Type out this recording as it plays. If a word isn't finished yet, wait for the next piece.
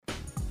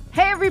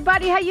Hey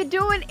everybody, how you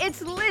doing?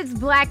 It's Liz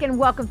Black and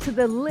welcome to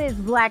the Liz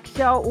Black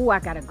Show. Oh, I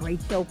got a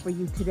great show for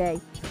you today.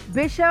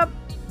 Bishop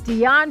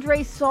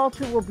DeAndre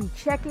Salter will be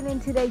checking in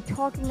today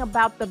talking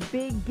about the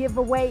big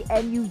giveaway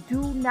and you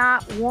do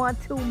not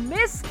want to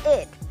miss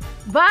it.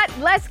 But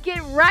let's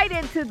get right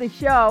into the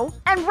show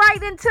and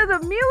right into the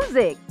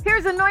music.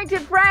 Here's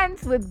Anointed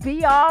Friends with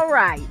Be All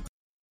Right.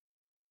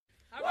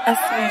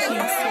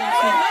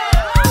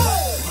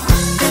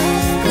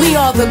 We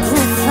are the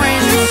group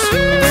Friends,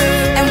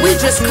 and we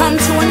just come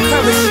to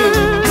encourage you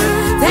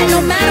that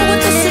no matter what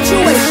the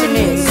situation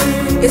is,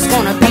 it's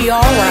gonna be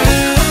alright.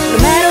 No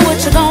matter what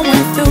you're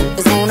going through,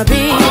 it's gonna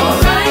be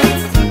alright.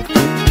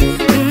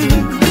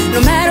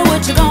 No matter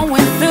what you're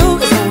going through,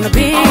 it's gonna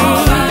be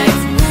alright.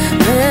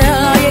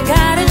 Well, all you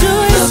gotta do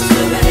is look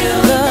to the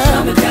hill,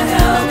 come with your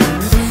help,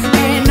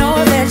 and know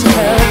that your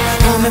help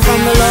coming from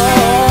the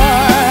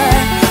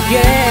Lord.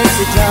 Yes,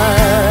 it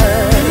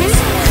does.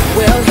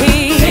 Well,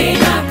 He may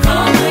not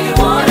come when you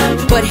want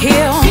Him, but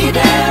He'll be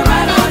there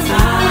right on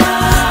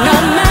time. No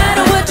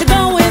matter what you're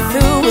going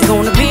through, it's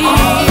gonna be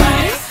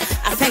alright.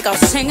 I think I'll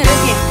sing it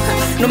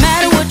again. No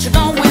matter what you're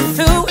going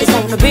through, it's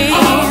gonna be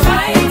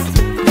alright.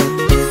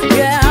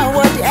 Yeah,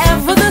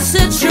 whatever the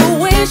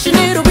situation,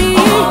 it'll be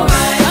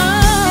alright.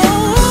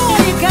 Oh, all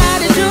you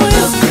gotta do is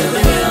look to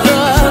the hill,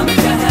 come with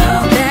your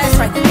help. That's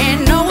right,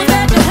 and know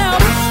that your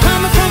help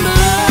coming from the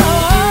Lord.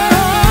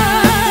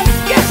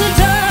 Yes, it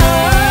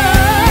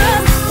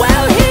does.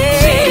 Well, He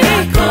may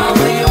not come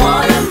when you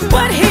want Him,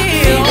 but He'll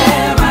be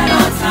there right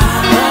on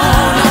time.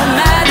 Oh, no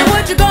matter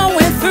what you're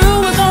going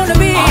through, it's gonna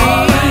be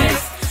alright.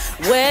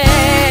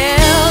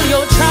 Well,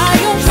 your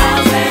trials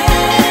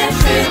and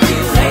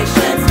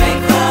tribulations may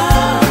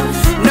come.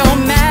 No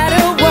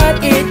matter what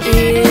it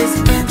is,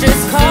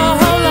 just call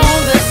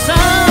on the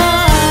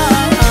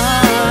Son.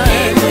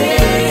 He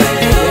will.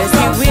 Yes,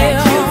 He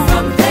will.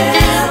 From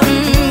there.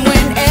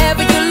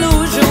 Whenever you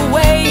lose your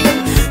way,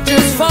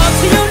 just fall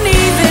to your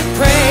knees and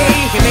pray.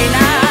 He may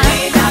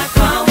not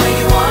come when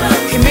you want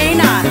Him. He may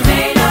not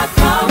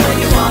come when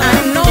you want Him.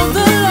 I know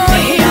the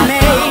Lord, He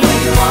may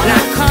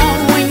not come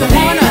when you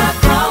want Him.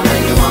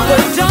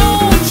 But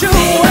don't you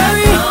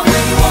worry,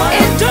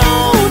 and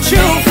don't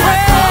you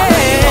fret.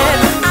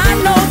 I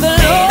know the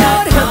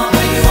Lord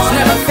has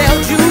never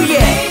failed you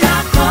yet.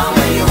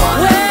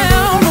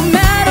 Well, no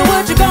matter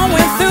what you're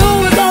going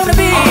through, it's gonna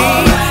be.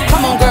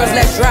 Come on, girls,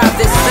 let's drive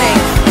this thing.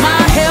 My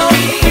help,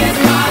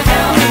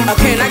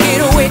 can I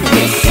get a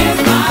witness?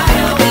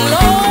 The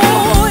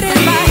Lord is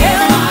my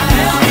help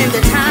in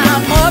the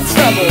time of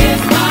trouble.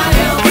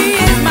 He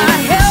is my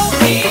help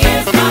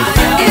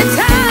in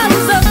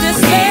times of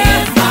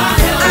despair.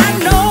 I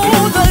know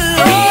the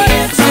Lord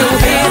still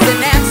hears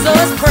and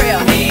answers prayer.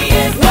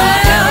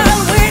 Well,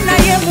 when I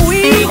am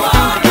weak,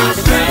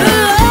 the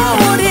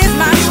Lord is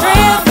my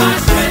strength.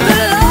 The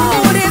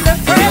Lord is a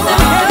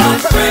present help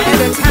in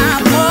the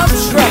time of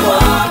trouble.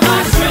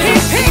 He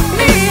picked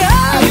me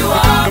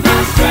up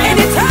and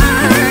He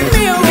turned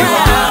me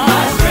around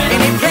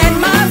and He planted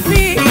my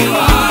feet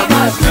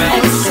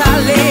on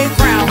solid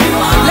ground.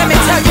 Let me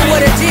tell you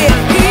what it did.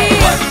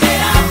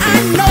 I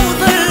know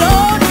the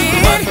Lord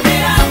did.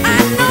 I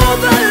know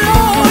the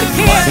Lord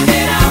can.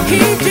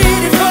 He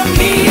did it for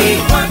me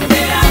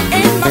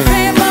and my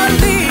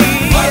family.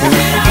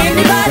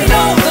 Anybody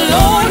know the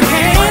Lord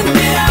can?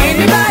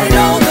 Anybody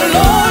know the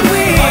Lord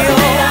will?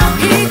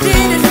 He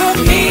did it for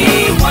me.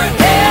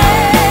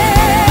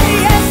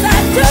 Yes, I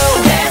do.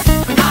 Yes,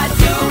 I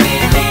do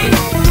believe.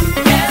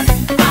 Yes,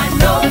 I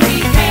know He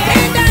can.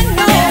 And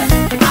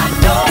I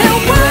know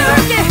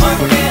He'll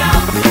work it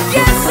out.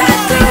 Yes, I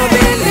do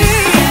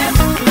believe. Yes,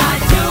 I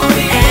do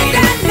believe. And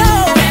I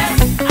know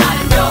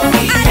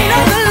He can. I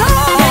know the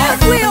Lord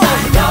will.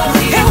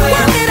 He'll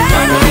work it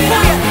out for you.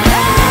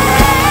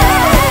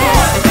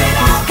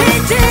 He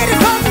did it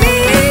for me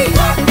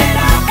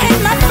and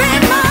my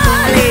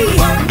family.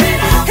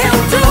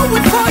 He'll do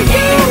it for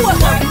you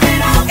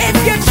if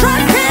you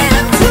trust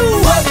Him to.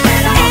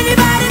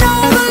 Anybody know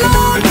the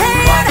Lord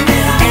can?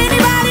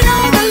 Anybody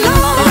know the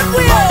Lord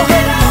will?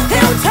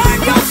 He'll turn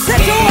your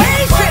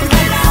situation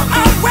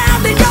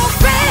around in your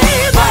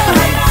favor.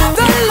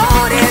 The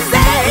Lord is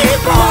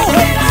able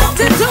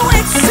to do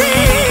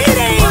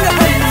exceeding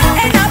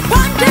and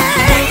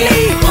abundantly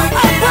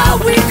above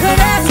we could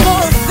ask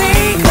or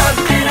think.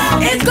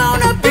 It's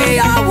gonna be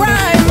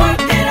alright.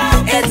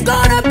 It's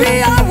gonna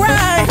be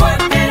alright.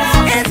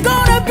 It's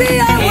gonna be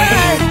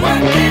alright.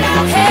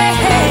 Hey,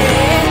 hey.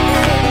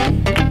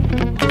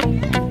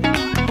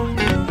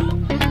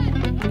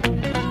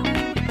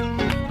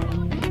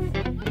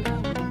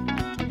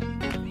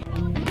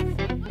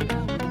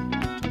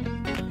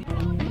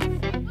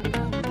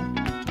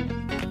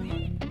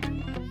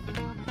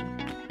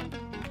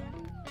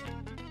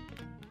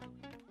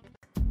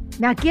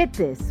 Now get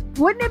this,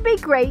 wouldn't it be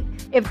great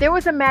if there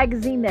was a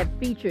magazine that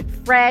featured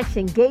fresh,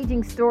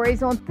 engaging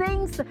stories on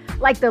things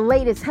like the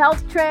latest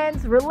health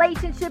trends,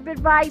 relationship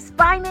advice,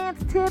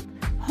 finance tips,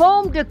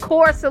 home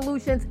decor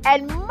solutions,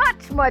 and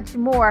much, much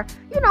more.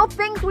 You know,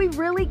 things we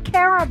really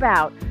care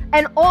about.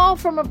 And all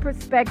from a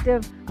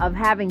perspective of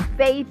having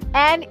faith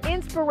and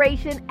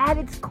inspiration at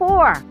its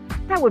core.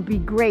 That would be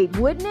great,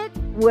 wouldn't it?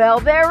 Well,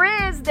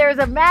 there's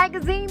a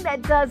magazine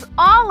that does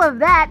all of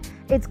that.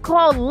 It's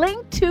called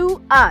Link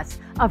to Us,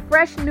 a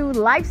fresh new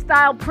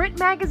lifestyle print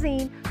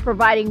magazine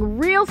providing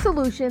real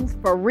solutions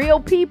for real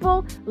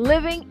people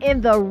living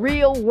in the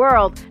real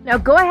world. Now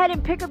go ahead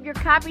and pick up your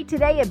copy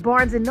today at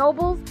Barnes &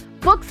 Noble's,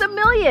 Books A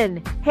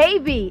Million,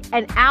 Hy-Vee,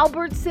 and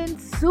Albertson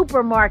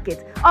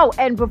supermarkets. Oh,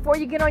 and before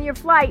you get on your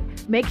flight,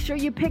 make sure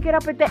you pick it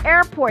up at the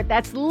airport.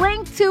 That's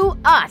Link to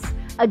Us.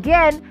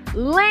 Again,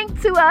 Link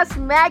to Us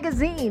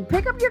magazine.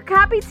 Pick up your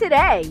copy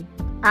today.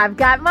 I've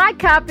got my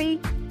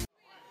copy.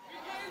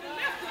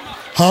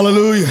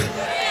 Hallelujah.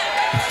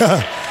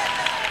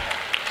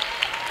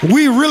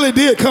 We really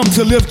did come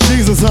to lift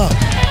Jesus up.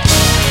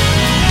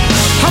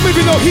 How many of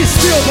you know he's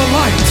still the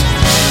light?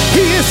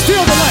 He is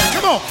still the light.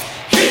 Come on.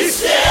 He's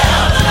still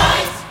the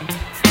light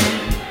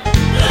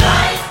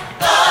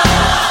of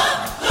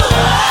the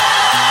world.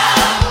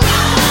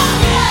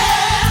 Yeah.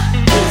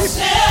 He's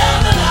still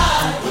the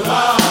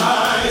light,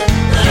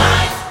 the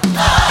light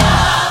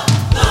of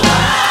the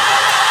world.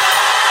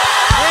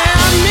 There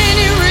are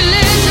many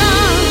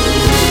religions,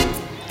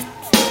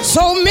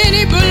 so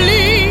many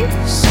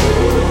beliefs,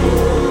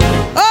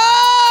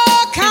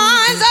 all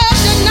kinds of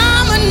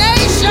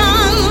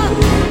denominations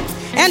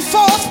and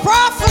false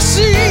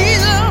prophecies.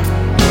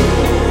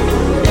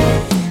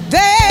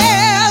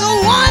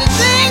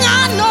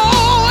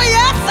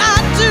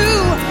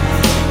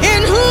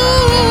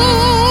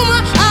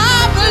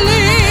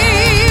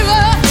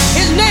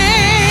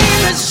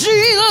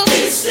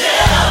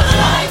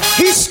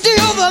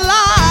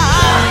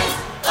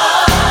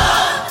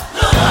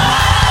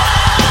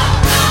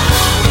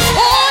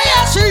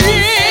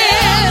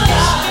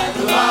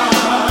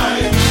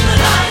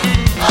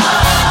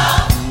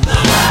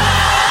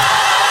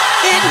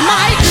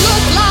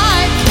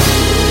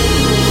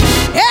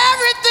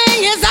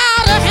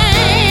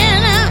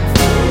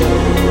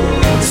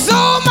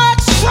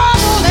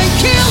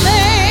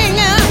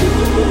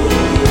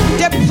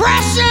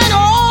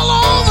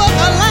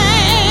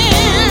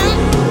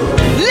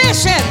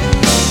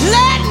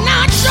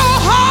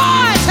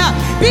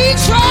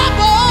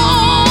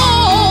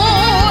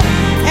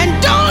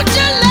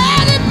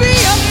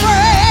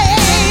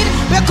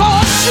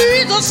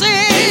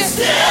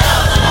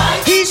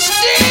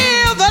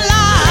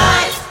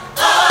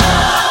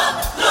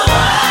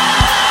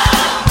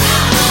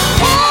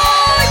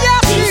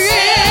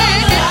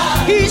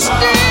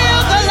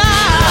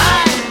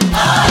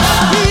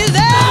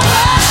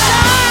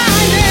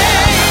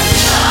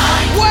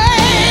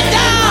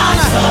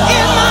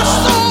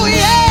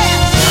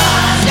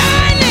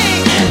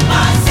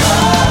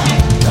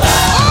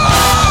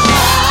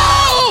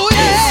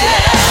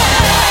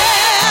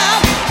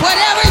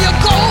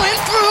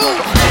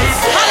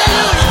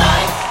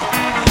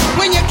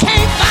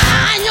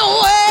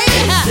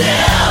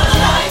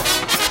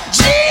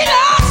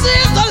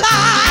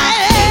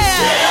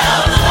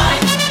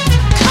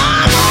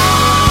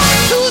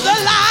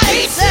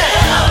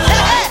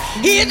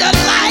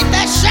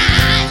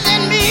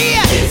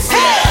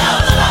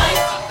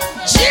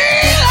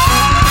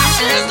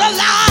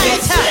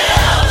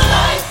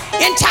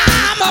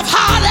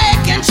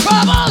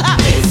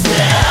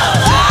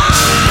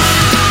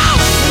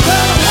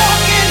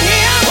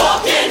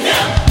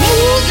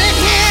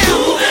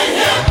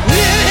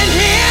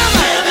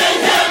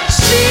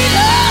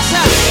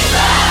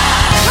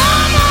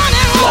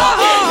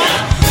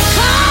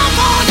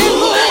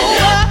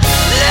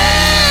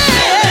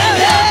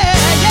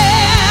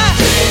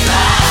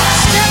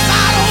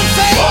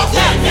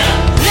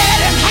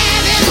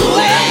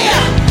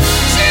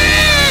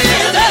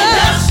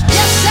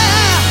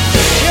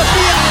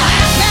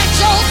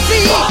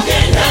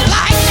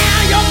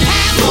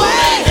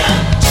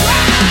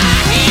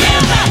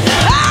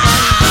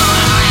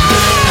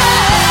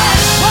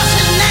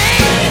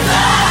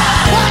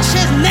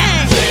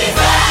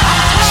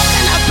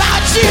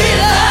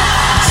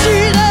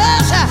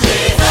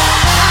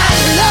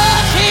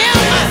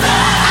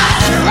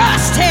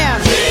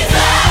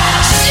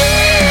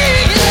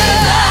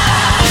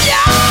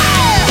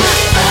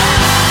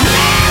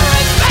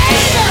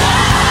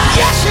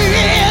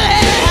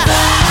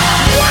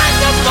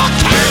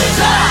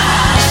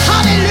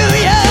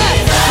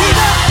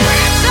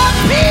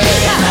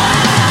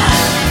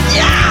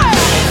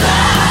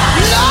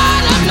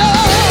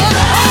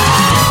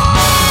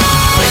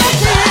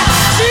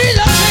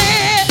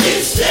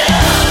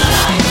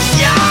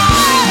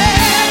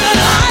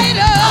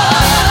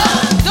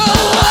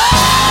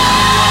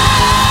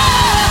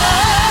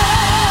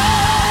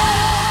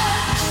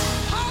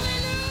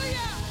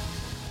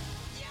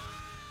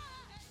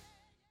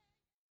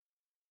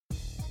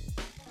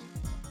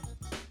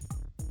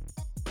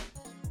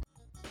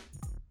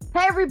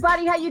 Hey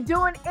everybody, how you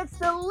doing? It's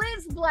the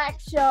Liz Black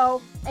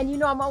Show, and you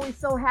know I'm always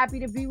so happy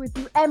to be with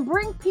you and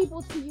bring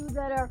people to you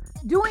that are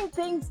doing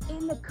things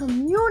in the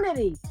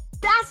community.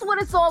 That's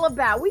what it's all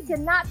about. We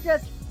cannot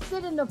just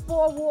sit in the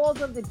four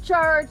walls of the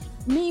church,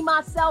 me,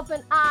 myself,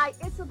 and I.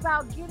 It's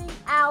about getting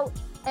out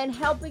and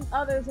helping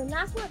others. And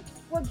that's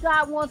what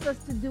God wants us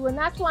to do. And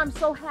that's why I'm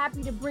so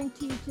happy to bring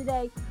to you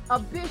today a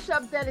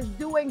bishop that is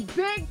doing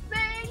big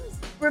things.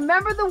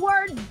 Remember the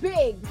word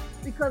big,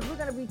 because we're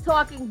going to be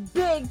talking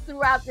big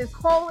throughout this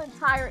whole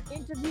entire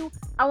interview.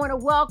 I want to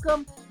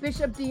welcome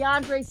Bishop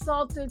DeAndre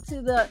Salter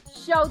to the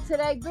show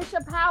today.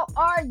 Bishop, how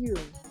are you?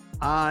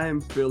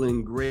 I'm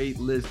feeling great,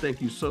 Liz. Thank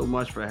you so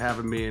much for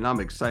having me, and I'm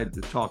excited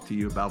to talk to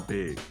you about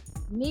big.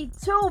 Me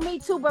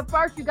too. But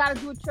first, you got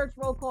to do a church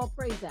roll call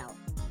praise out.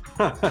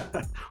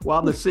 Well,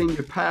 I'm the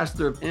senior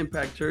pastor of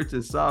Impact Church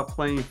in South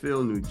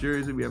Plainfield, New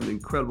Jersey. We have an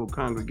incredible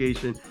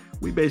congregation.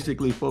 We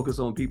basically focus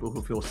on people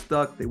who feel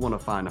stuck. They want to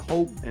find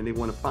hope, and they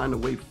want to find a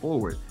way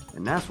forward.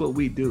 And that's what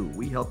we do.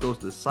 We help those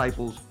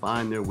disciples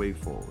find their way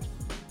forward.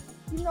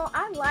 You know,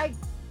 I like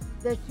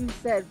that you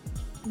said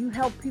you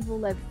help people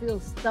that feel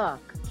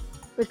stuck,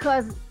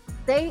 because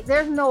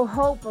there's no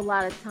hope a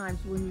lot of times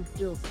when you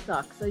feel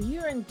stuck. So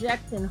you're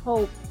injecting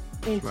hope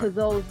into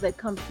those that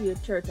come to your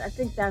church. I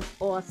think that's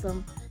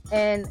awesome.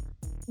 And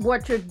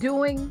what you're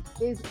doing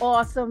is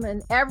awesome.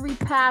 And every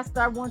pastor,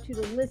 I want you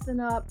to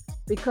listen up,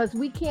 because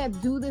we can't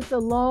do this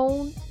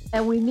alone,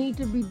 and we need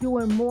to be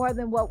doing more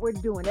than what we're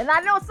doing. And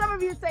I know some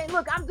of you are saying,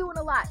 look, I'm doing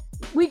a lot.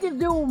 We can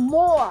do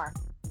more.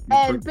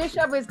 And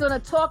Bishop is going to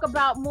talk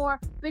about more.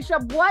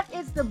 Bishop, what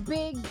is the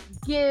big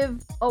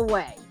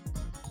giveaway?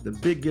 The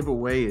big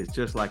giveaway is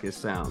just like it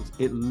sounds.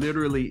 It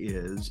literally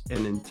is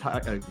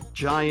a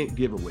giant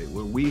giveaway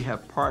where we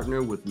have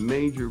partnered with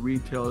major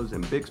retailers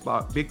and big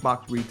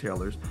box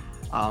retailers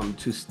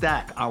to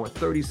stack our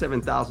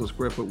 37,000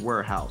 square foot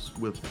warehouse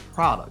with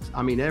products.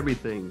 I mean,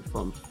 everything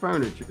from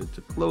furniture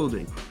to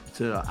clothing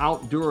to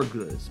outdoor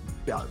goods,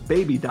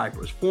 baby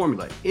diapers,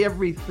 formula,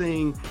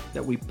 everything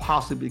that we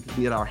possibly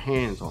can get our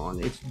hands on.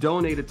 It's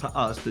donated to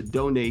us to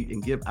donate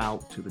and give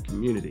out to the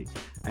community.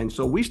 And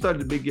so we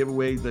started the big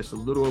giveaway just a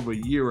little over a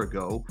year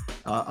ago,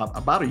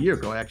 about a year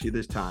ago, actually,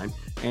 this time.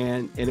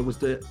 And it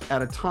was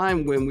at a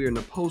time when we were in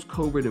a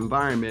post-COVID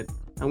environment,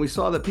 and we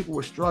saw that people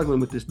were struggling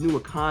with this new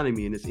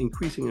economy and this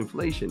increasing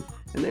inflation.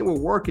 And they were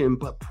working,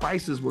 but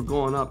prices were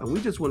going up. And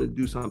we just wanted to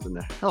do something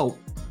to help,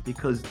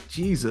 because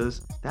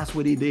Jesus, that's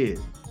what he did.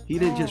 He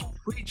didn't just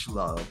preach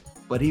love,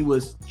 but he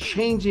was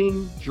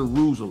changing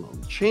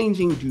Jerusalem,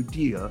 changing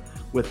Judea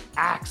with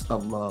acts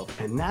of love.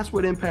 And that's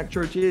what Impact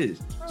Church is.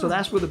 So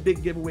that's where the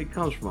big giveaway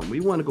comes from. We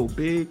want to go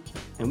big.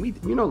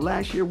 And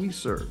last year we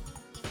served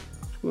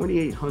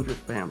 2,800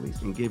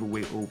 families and gave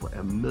away over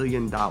 $1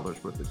 million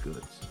worth of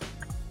goods.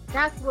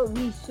 That's what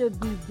we should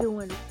be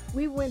doing.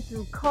 We went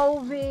through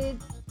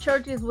COVID,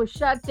 churches were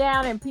shut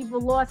down, and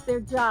people lost their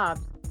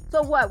jobs.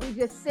 So what? We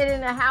just sit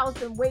in a house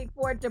and wait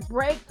for it to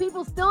break?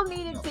 People still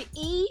needed to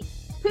eat.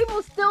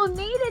 People still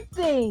needed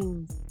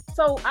things.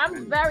 So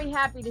I'm very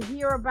happy to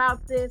hear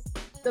about this,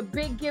 the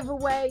big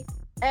giveaway.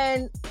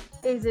 And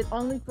is it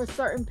only for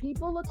certain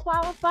people to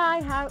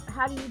qualify?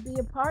 How do you be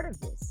a part of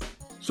this?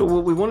 So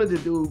what we wanted to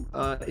do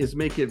is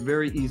make it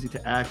very easy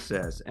to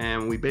access.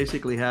 And we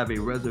basically have a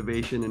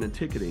reservation and a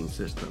ticketing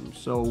system.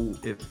 So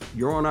if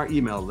you're on our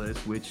email list,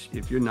 which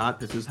if you're not,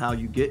 this is how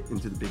you get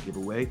into the big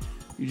giveaway.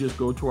 You just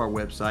go to our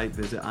website,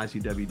 visit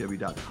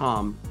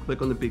icww.com,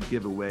 click on the big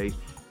giveaway,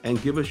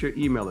 and give us your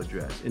email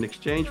address. In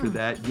exchange for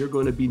that, you're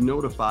going to be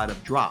notified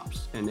of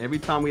drops. And every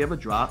time we have a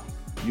drop,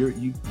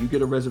 you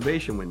get a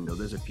reservation window.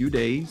 There's a few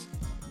days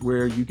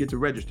where you get to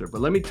register.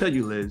 But let me tell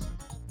you, Liz,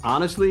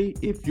 honestly,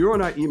 if you're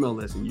on our email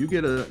list and you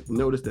get a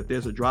notice that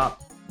there's a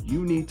drop,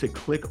 you need to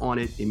click on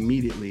it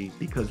immediately,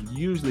 because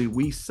usually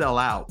we sell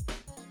out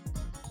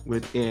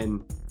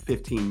within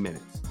 15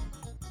 minutes.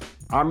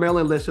 Our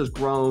mailing list has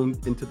grown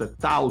into the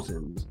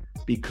thousands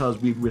because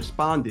we've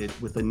responded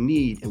with a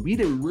need, and we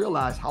didn't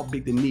realize how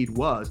big the need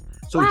was.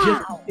 So It's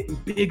just getting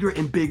bigger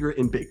and bigger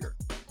and bigger.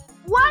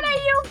 What are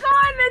you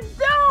going to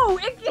do?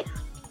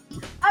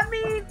 I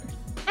mean,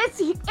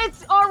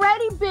 it's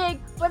already big,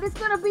 but it's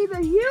going to be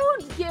the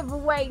huge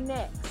giveaway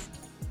next.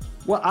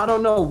 Well, I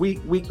don't know. We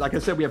like I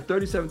said, we have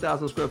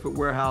 37,000 square foot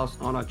warehouse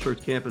on our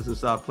church campus in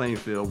South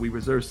Plainfield. We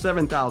reserved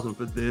 7,000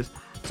 for this.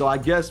 So I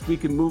guess we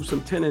can move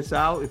some tenants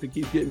out if it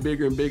keeps getting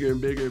bigger and bigger and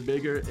bigger and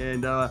bigger.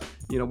 And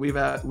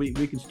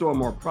we can store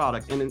more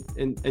product.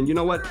 And you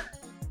know what?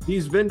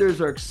 These vendors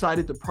are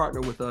excited to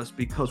partner with us,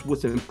 because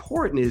what's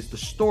important is the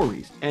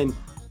stories. And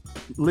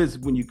Liz,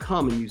 when you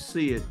come and you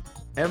see it,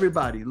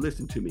 everybody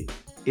listen to me.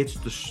 It's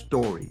the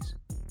stories.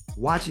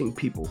 Watching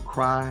people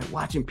cry,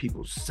 watching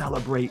people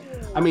celebrate.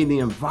 I mean, the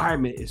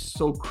environment is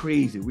so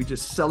crazy. We're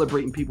just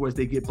celebrating people as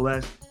they get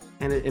blessed.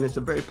 And it's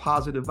a very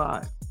positive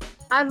vibe.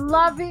 I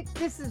love it.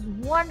 This is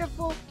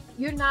wonderful.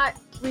 You're not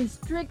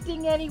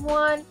restricting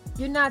anyone.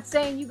 You're not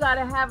saying you got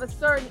to have a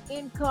certain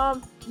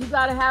income. You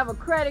got to have a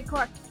credit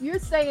card. You're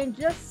saying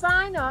just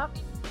sign up.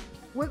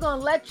 We're going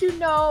to let you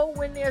know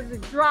when there's a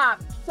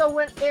drop. So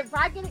if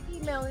I get an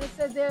email and it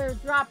says there's a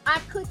drop, I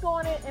click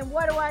on it, and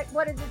what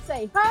does it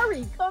say?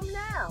 Hurry, come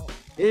now.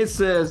 It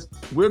says,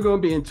 we're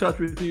going to be in touch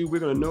with you.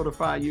 We're going to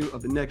notify you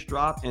of the next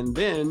drop. And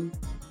then,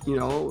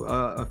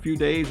 a few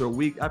days or a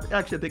week,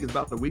 actually, I think it's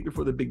about a week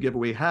before the big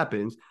giveaway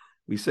happens,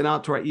 we send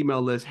out to our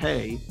email list,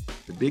 hey,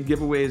 the big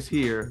giveaway is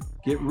here.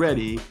 Get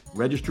ready.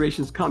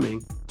 Registration's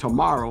coming.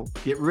 Tomorrow,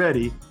 get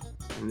ready.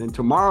 And then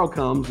tomorrow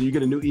comes, and you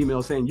get a new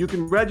email saying, you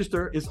can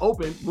register. It's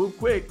open. Move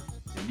quick.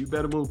 And you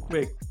better move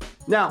quick.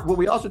 Now, what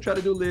we also try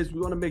to do, Liz,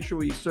 we want to make sure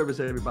we service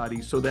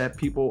everybody so that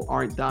people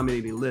aren't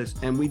dominating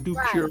lists. And we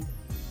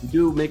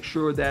do make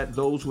sure that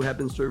those who have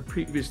been served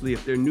previously,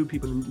 if they're new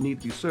people who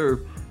need to be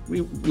served,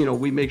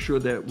 we make sure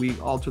that we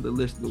alter the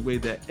list in a way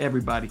that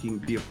everybody can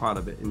be a part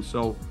of it. And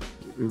so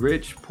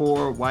rich,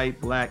 poor, white,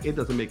 black, it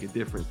doesn't make a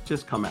difference.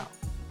 Just come out.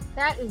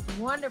 That is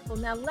wonderful.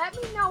 Now, let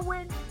me know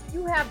when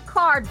you have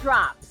card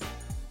drops.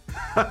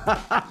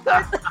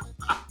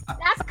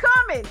 That's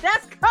coming.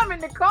 That's coming.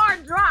 The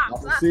card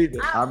drops. I receive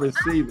it. I'll be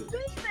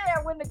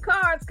there when the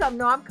cards come.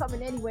 No, I'm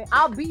coming anyway.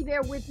 I'll be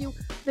there with you.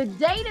 The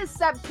date is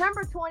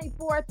September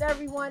 24th,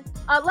 everyone.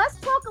 Let's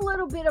talk a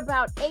little bit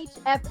about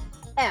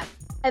HFF,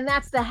 and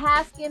that's the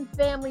Haskin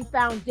Family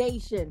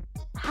Foundation.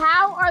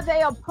 How are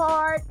they a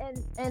part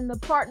and the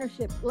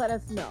partnership? Let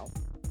us know.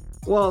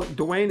 Well,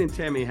 Dwayne and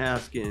Tammy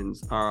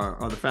Haskins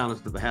are the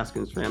founders of the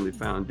Haskins Family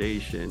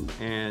Foundation.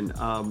 And,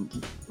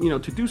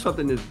 to do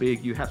something this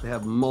big, you have to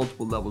have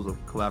multiple levels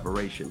of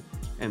collaboration.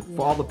 And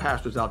for all the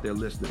pastors out there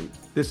listening,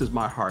 this is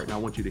my heart, and I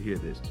want you to hear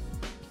this.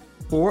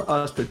 For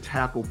us to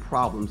tackle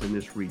problems in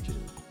this region,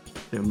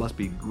 there must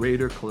be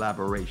greater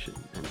collaboration.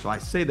 And so I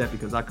say that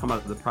because I come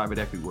out of the private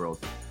equity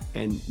world,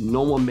 and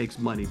no one makes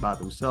money by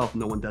themselves.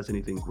 No one does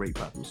anything great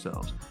by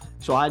themselves.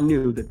 So I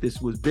knew that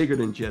this was bigger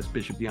than just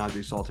Bishop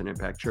DeAndre Salton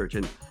Impact Church.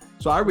 And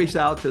so I reached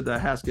out to the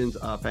Haskins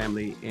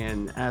family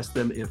and asked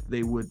them if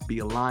they would be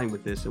aligned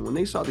with this. And when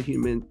they saw the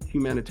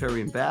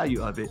humanitarian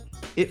value of it,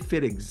 it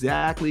fit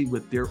exactly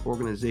with their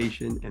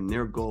organization and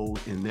their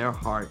goals and their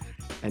heart.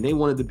 And they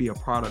wanted to be a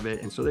part of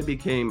it. And so they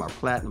became our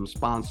platinum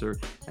sponsor.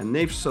 And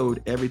they've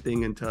sewed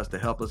everything into us to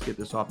help us get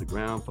this off the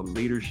ground, from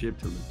leadership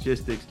to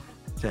logistics,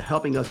 to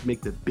helping us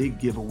make the big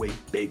giveaway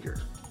bigger.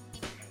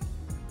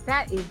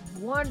 That is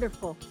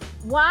wonderful.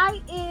 Why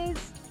is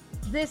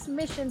this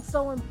mission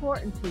so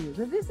important to you?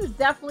 Because this is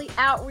definitely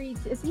outreach.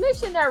 It's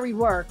missionary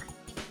work.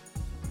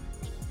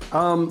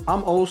 I'm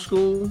old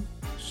school,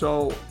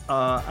 so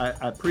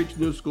I preach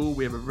new school.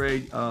 We have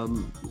a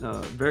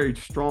very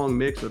strong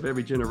mix of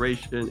every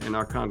generation in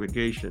our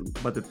congregation.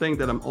 But the thing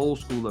that I'm old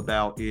school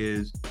about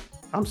is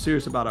I'm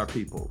serious about our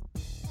people.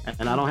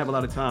 And I don't have a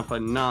lot of time for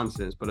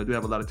nonsense, but I do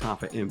have a lot of time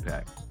for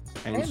impact.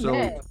 And Amen.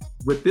 So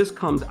what this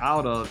comes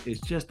out of is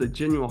just the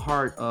genuine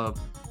heart of,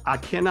 I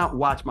cannot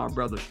watch my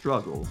brother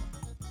struggle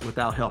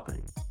without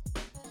helping.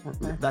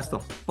 That's the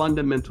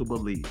fundamental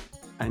belief.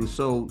 And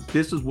so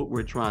this is what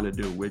we're trying to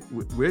do.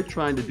 We're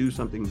trying to do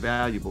something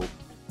valuable.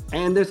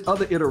 And there's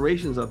other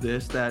iterations of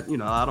this that,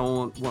 I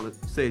don't want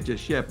to say it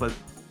just yet, but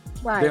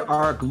there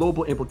are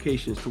global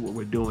implications to what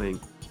we're doing.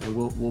 And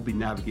we'll be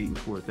navigating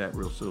toward that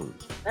real soon.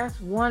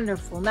 That's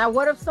wonderful. Now,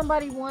 what if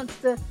somebody wants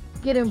to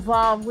get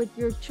involved with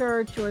your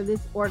church or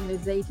this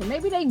organization?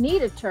 Maybe they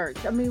need a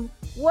church. I mean,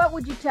 what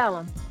would you tell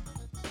them?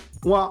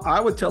 Well, I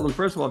would tell them,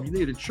 first of all, if you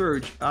need a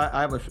church, I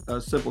have a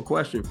simple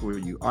question for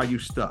you. Are you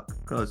stuck?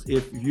 Because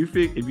if you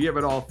have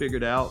it all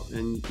figured out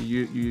and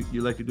you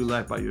like to do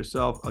life by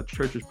yourself, a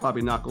church is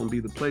probably not going to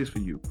be the place for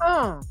you.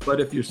 But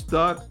if you're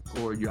stuck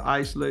or you're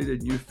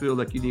isolated, you feel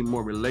like you need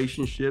more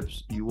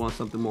relationships, you want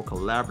something more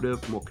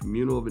collaborative, more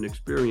communal of an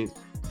experience,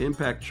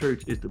 Impact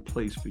Church is the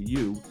place for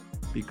you.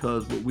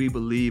 Because what we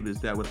believe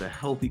is that with a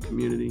healthy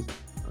community,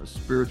 a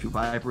spiritual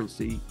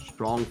vibrancy,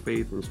 strong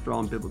faith, and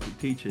strong biblical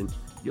teaching,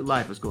 your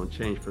life is going to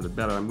change for the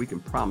better. And we can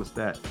promise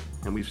that.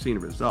 And we've seen a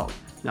result.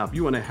 Now, if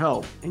you want to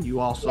help and you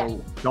also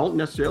don't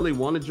necessarily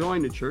want to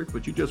join the church,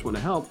 but you just want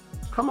to help,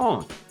 come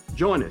on,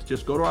 join us.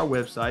 Just go to our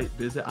website,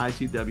 visit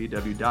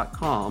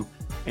icww.com,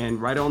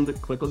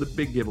 and click on the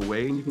big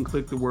giveaway, and you can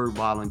click the word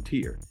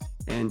volunteer.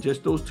 And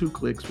just those 2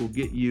 clicks will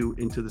get you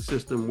into the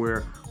system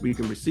where we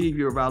can receive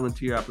your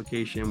volunteer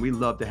application. We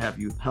love to have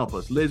you help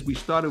us. Liz, we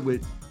started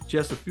with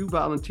just a few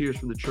volunteers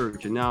from the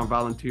church, and now our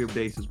volunteer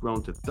base has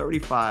grown to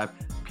 35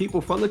 people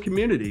from the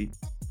community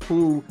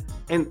who,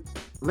 and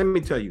let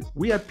me tell you,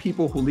 we have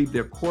people who leave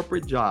their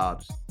corporate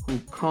jobs who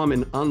come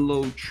and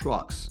unload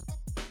trucks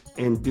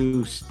and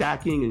do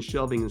stacking and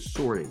shelving and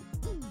sorting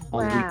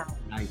on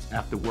weeknights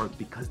after work,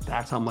 because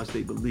that's how much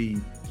they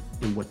believe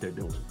in what they're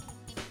doing.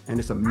 And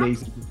it's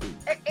amazing.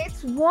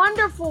 It's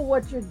wonderful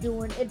what you're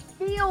doing. It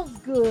feels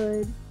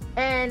good.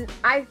 And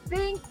I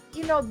think,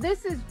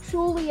 this is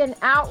truly an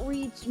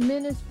outreach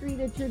ministry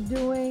that you're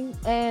doing.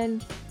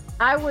 And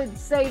I would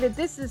say that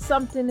this is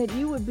something that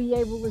you would be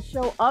able to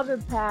show other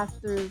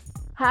pastors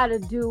how to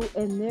do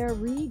in their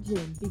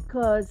region,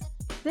 because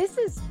this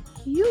is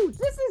huge.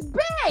 This is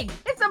big.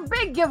 It's a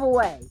big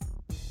giveaway.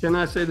 Can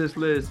I say this,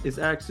 Liz? It's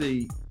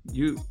actually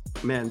you.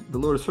 Man, the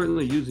Lord is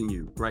certainly using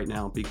you right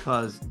now,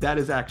 because that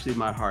is actually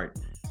my heart.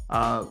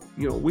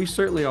 We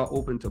certainly are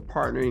open to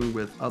partnering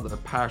with other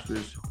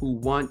pastors who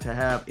want to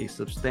have a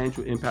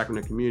substantial impact on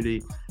the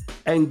community.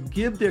 and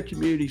give their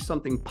community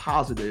something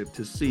positive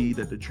to see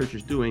that the church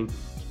is doing,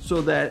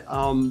 so that,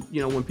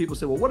 when people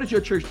say, well, what is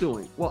your church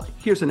doing? Well,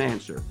 here's an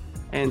answer.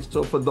 And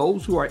so for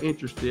those who are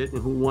interested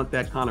and who want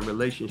that kind of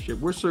relationship,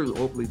 we're certainly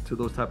open to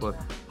those type of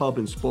hub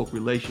and spoke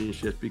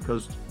relationships,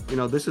 because,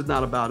 this is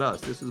not about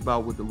us. This is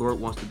about what the Lord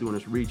wants to do in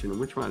this region, and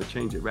we're trying to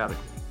change it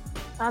radically.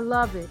 I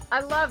love it.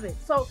 I love it.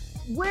 So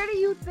where do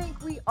you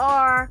think we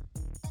are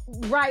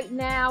right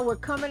now? We're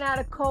coming out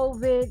of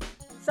COVID.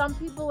 Some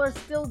people are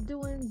still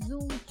doing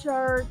Zoom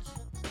church.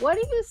 What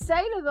do you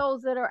say to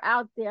those that are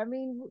out there? I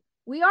mean,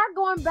 we are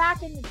going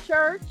back into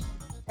church,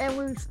 and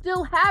we're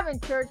still having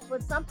church,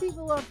 but some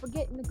people are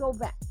forgetting to go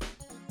back.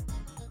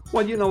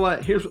 Well, you know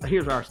what?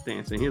 Here's our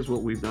stance, and here's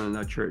what we've done in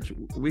our church.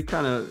 We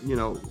kind of,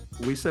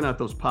 we send out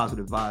those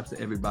positive vibes to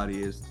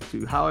everybody, is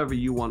to however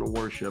you want to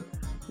worship,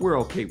 we're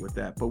okay with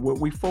that. But what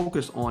we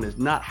focus on is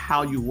not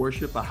how you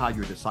worship, but how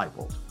you're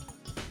discipled.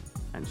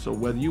 And so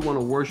whether you want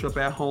to worship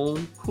at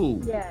home,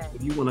 cool. Yeah.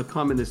 If you want to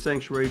come in the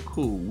sanctuary,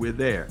 cool, we're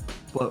there.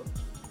 But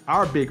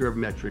our bigger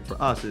metric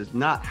for us is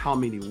not how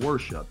many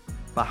worship,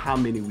 but how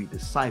many we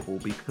disciple,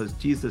 because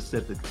Jesus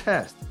said the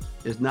test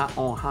is not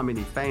on how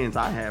many fans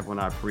I have when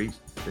I preach.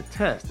 The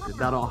test is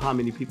not on how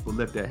many people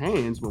lift their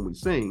hands when we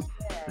sing.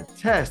 The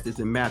test is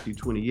in Matthew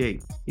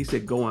 28. He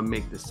said, go and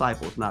make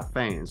disciples, not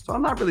fans. So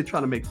I'm not really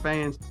trying to make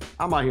fans.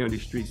 I'm out here on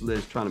these streets,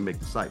 Liz, trying to make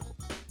disciples.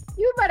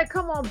 You better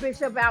come on,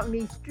 Bishop, out in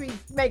these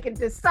streets making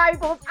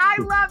disciples. I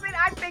love it.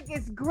 I think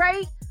it's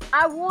great.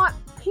 I want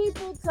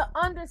people to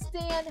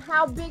understand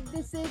how big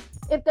this is.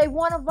 If they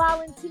want to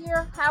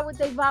volunteer, how would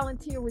they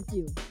volunteer with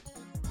you?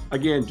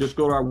 Again, just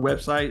go to our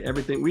website.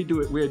 Everything we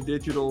do it. We're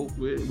digital.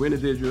 We're in a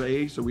digital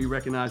age, so we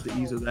recognize the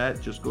ease of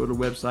that. Just go to the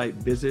website,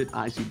 visit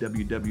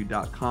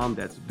icww.com.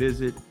 That's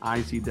visit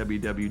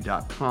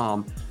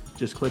icww.com.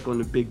 Just click on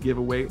the big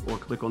giveaway or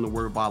click on the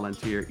word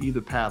volunteer.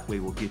 Either pathway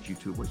will get you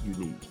to what you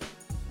need.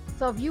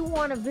 So if you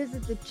want to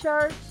visit the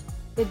church,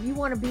 if you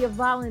want to be a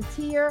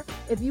volunteer,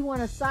 if you want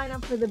to sign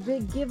up for the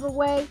big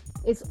giveaway,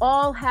 it's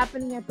all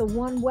happening at the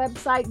one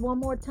website. One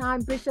more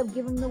time, Bishop,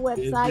 give them the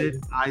website.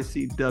 Visit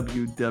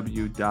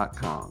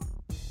icww.com.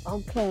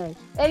 Okay.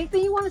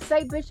 Anything you want to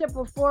say, Bishop,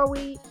 before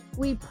we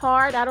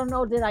part? I don't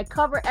know. Did I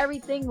cover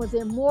everything? Was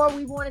there more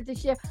we wanted to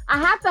share? I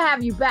have to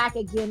have you back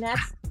again.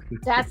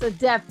 That's a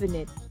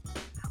definite.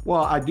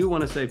 Well, I do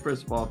want to say,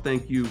 first of all,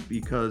 thank you,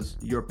 because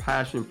your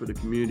passion for the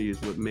community is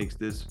what makes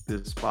this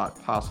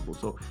spot possible.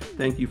 So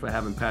thank you for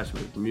having passion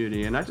for the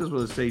community. And I just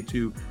want to say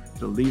to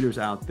the leaders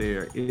out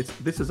there,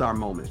 this is our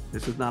moment.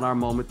 This is not our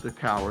moment to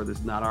cower. This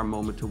is not our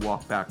moment to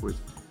walk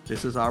backwards.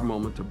 This is our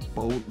moment to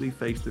boldly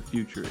face the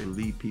future and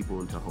lead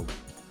people into hope.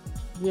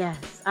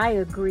 Yes, I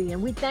agree.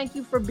 And we thank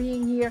you for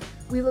being here.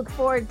 We look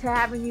forward to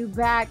having you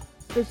back,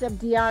 Bishop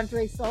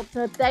DeAndre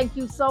Salter. Thank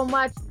you so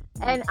much.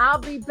 And I'll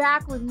be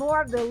back with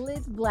more of the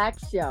Liz Black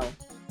Show.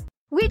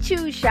 We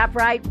choose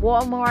ShopRite,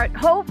 Walmart,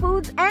 Whole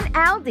Foods, and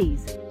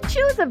Aldi's.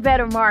 Choose a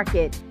better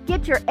market.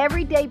 Get your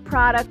everyday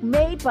product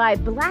made by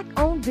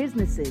Black-owned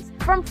businesses.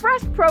 From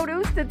fresh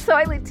produce to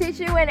toilet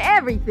tissue and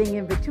everything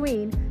in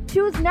between.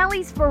 Choose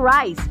Nellie's for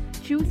rice.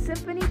 Choose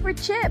Symphony for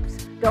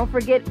chips. Don't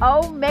forget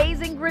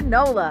Amazing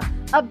Granola.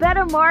 A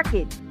better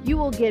market. You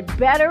will get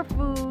better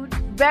food,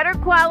 better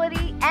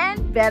quality,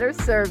 and better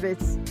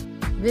service.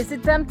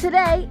 Visit them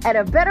today at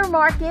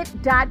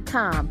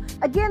abettermarket.com.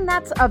 Again,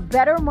 that's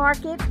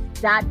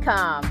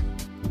abettermarket.com.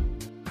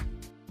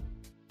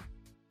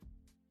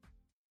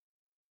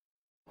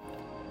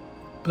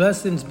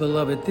 Blessings,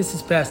 beloved. This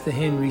is Pastor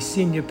Henry,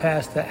 Senior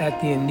Pastor at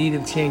the In Need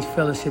of Change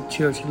Fellowship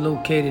Church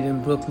located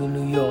in Brooklyn,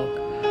 New York.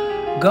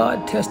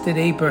 God tested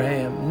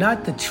Abraham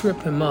not to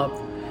trip him up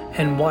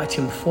and watch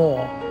him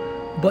fall,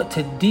 but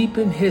to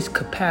deepen his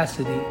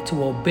capacity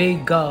to obey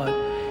God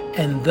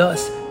and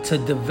thus to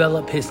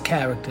develop his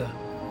character.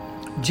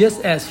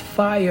 Just as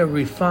fire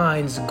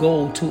refines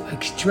gold to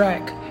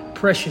extract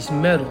precious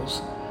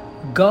metals,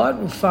 God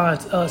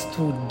refines us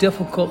through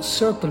difficult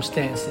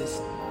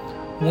circumstances.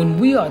 When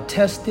we are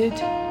tested,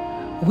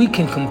 we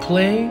can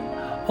complain,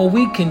 or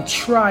we can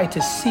try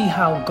to see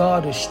how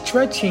God is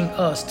stretching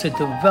us to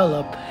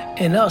develop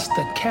in us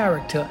the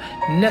character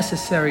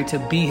necessary to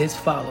be his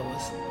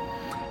followers.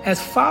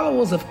 As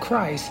followers of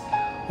Christ,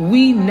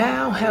 we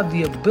now have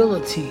the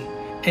ability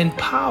and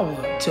power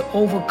to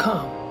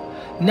overcome,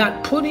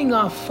 not putting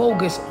our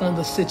focus on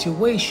the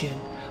situation,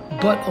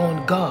 but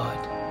on God,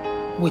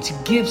 which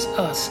gives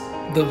us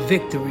the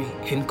victory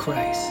in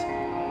Christ.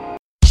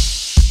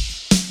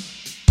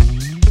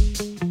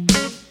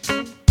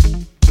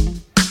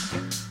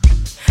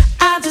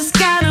 I just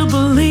gotta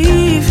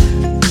believe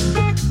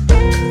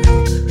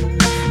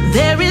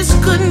there is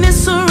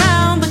goodness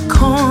around the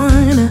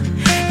corner,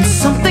 and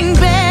something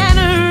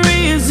better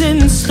is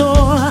in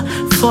store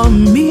for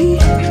me.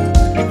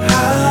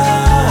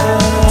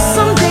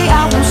 Someday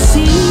I will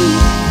see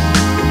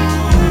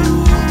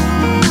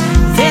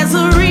there's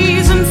a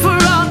reason for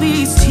all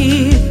these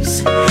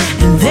tears,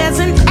 and there's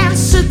an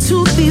answer to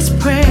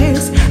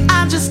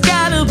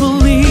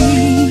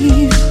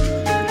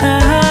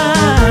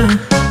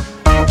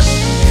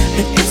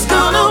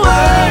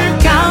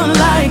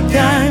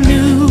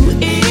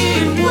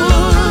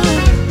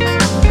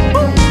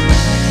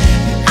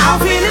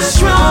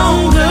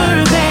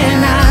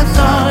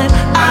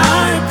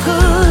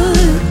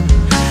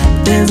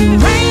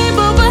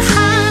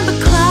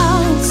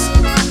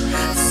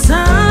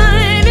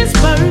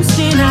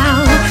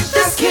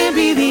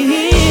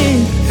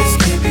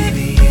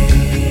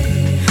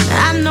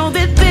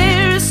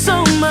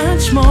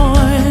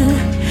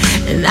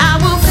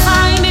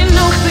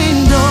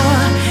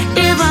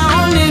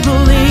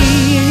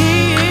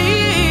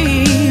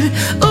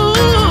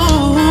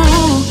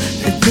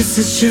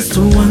This is just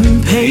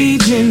one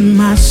page in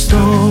my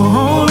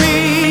story.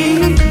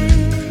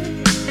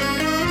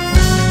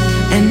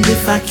 And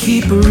if I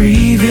keep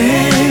breathing,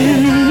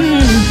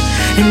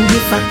 and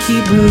if I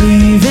keep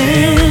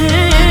believing,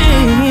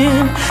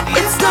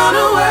 it's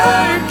gonna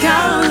work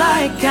out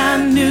like I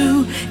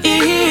knew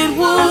it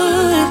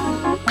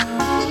would.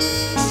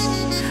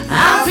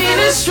 I feel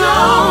it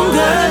stronger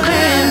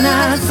than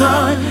I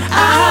thought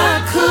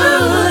I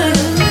could.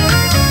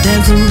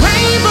 There's a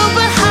rainbow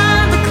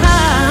behind the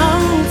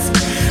clouds.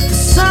 The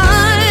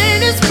sun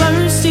is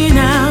bursting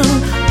out.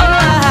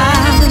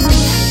 Oh,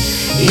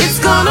 it's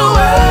gonna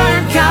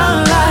work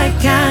out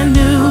like I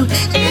knew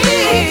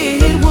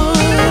it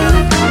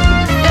would.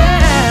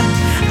 Yeah.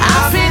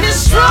 I feel it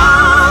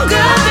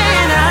stronger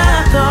than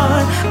I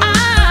thought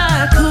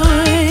I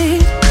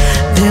could.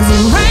 There's a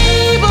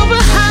rainbow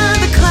behind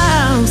the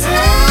clouds.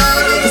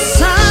 The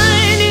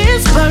sun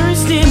is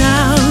bursting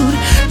out.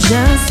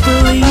 Just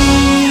believe.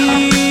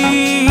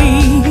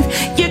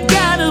 You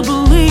gotta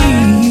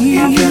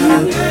believe.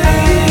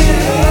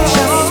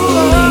 Just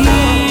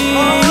believe.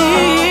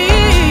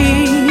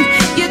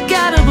 You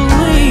gotta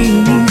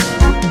believe.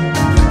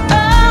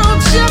 Oh,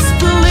 just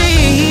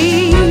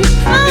believe.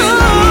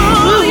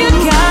 Oh, you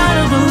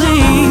gotta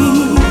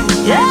believe.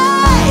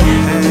 Yeah.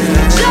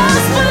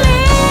 Just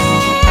believe.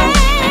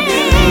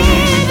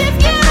 If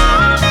you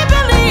only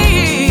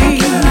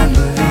believe.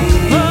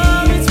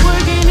 Oh, it's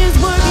working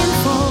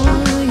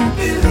for you.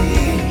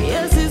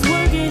 Yes, it's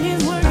working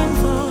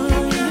for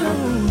you.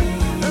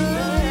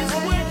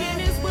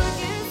 It's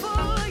working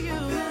for you.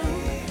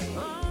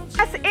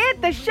 That's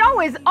it. The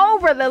show is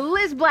over. The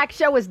Liz Black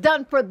Show is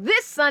done for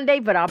this Sunday,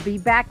 but I'll be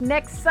back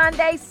next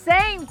Sunday,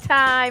 same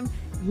time.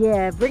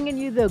 Yeah, bringing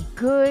you the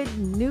good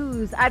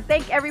news. I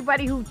thank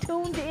everybody who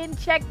tuned in,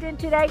 checked in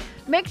today.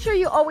 Make sure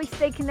you always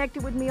stay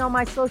connected with me on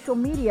my social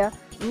media,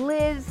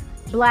 Liz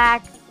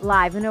Black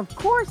Live. And of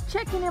course,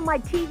 checking in my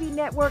TV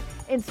network,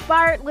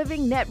 Inspired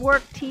Living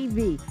Network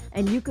TV.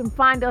 And you can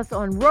find us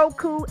on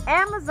Roku,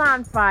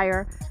 Amazon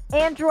Fire,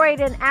 Android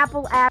and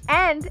Apple app,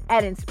 and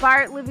at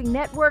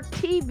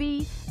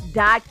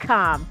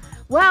InspiredLivingNetworkTV.com.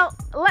 Well,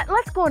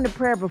 let's go into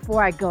prayer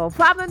before I go.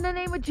 Father, in the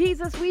name of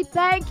Jesus, we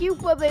thank you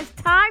for this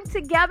time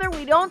together.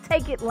 We don't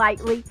take it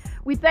lightly.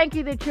 We thank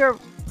you that you're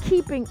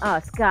keeping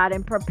us, God,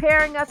 and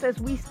preparing us as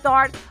we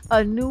start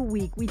a new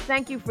week. We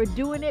thank you for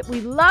doing it.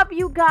 We love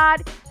you,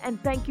 God, and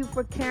thank you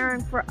for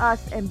caring for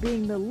us and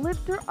being the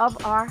lifter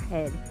of our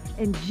head.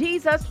 In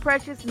Jesus'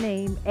 precious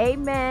name,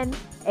 amen,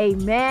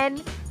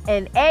 amen,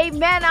 and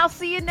amen. I'll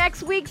see you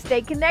next week.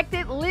 Stay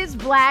connected. Liz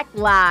Black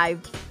Live.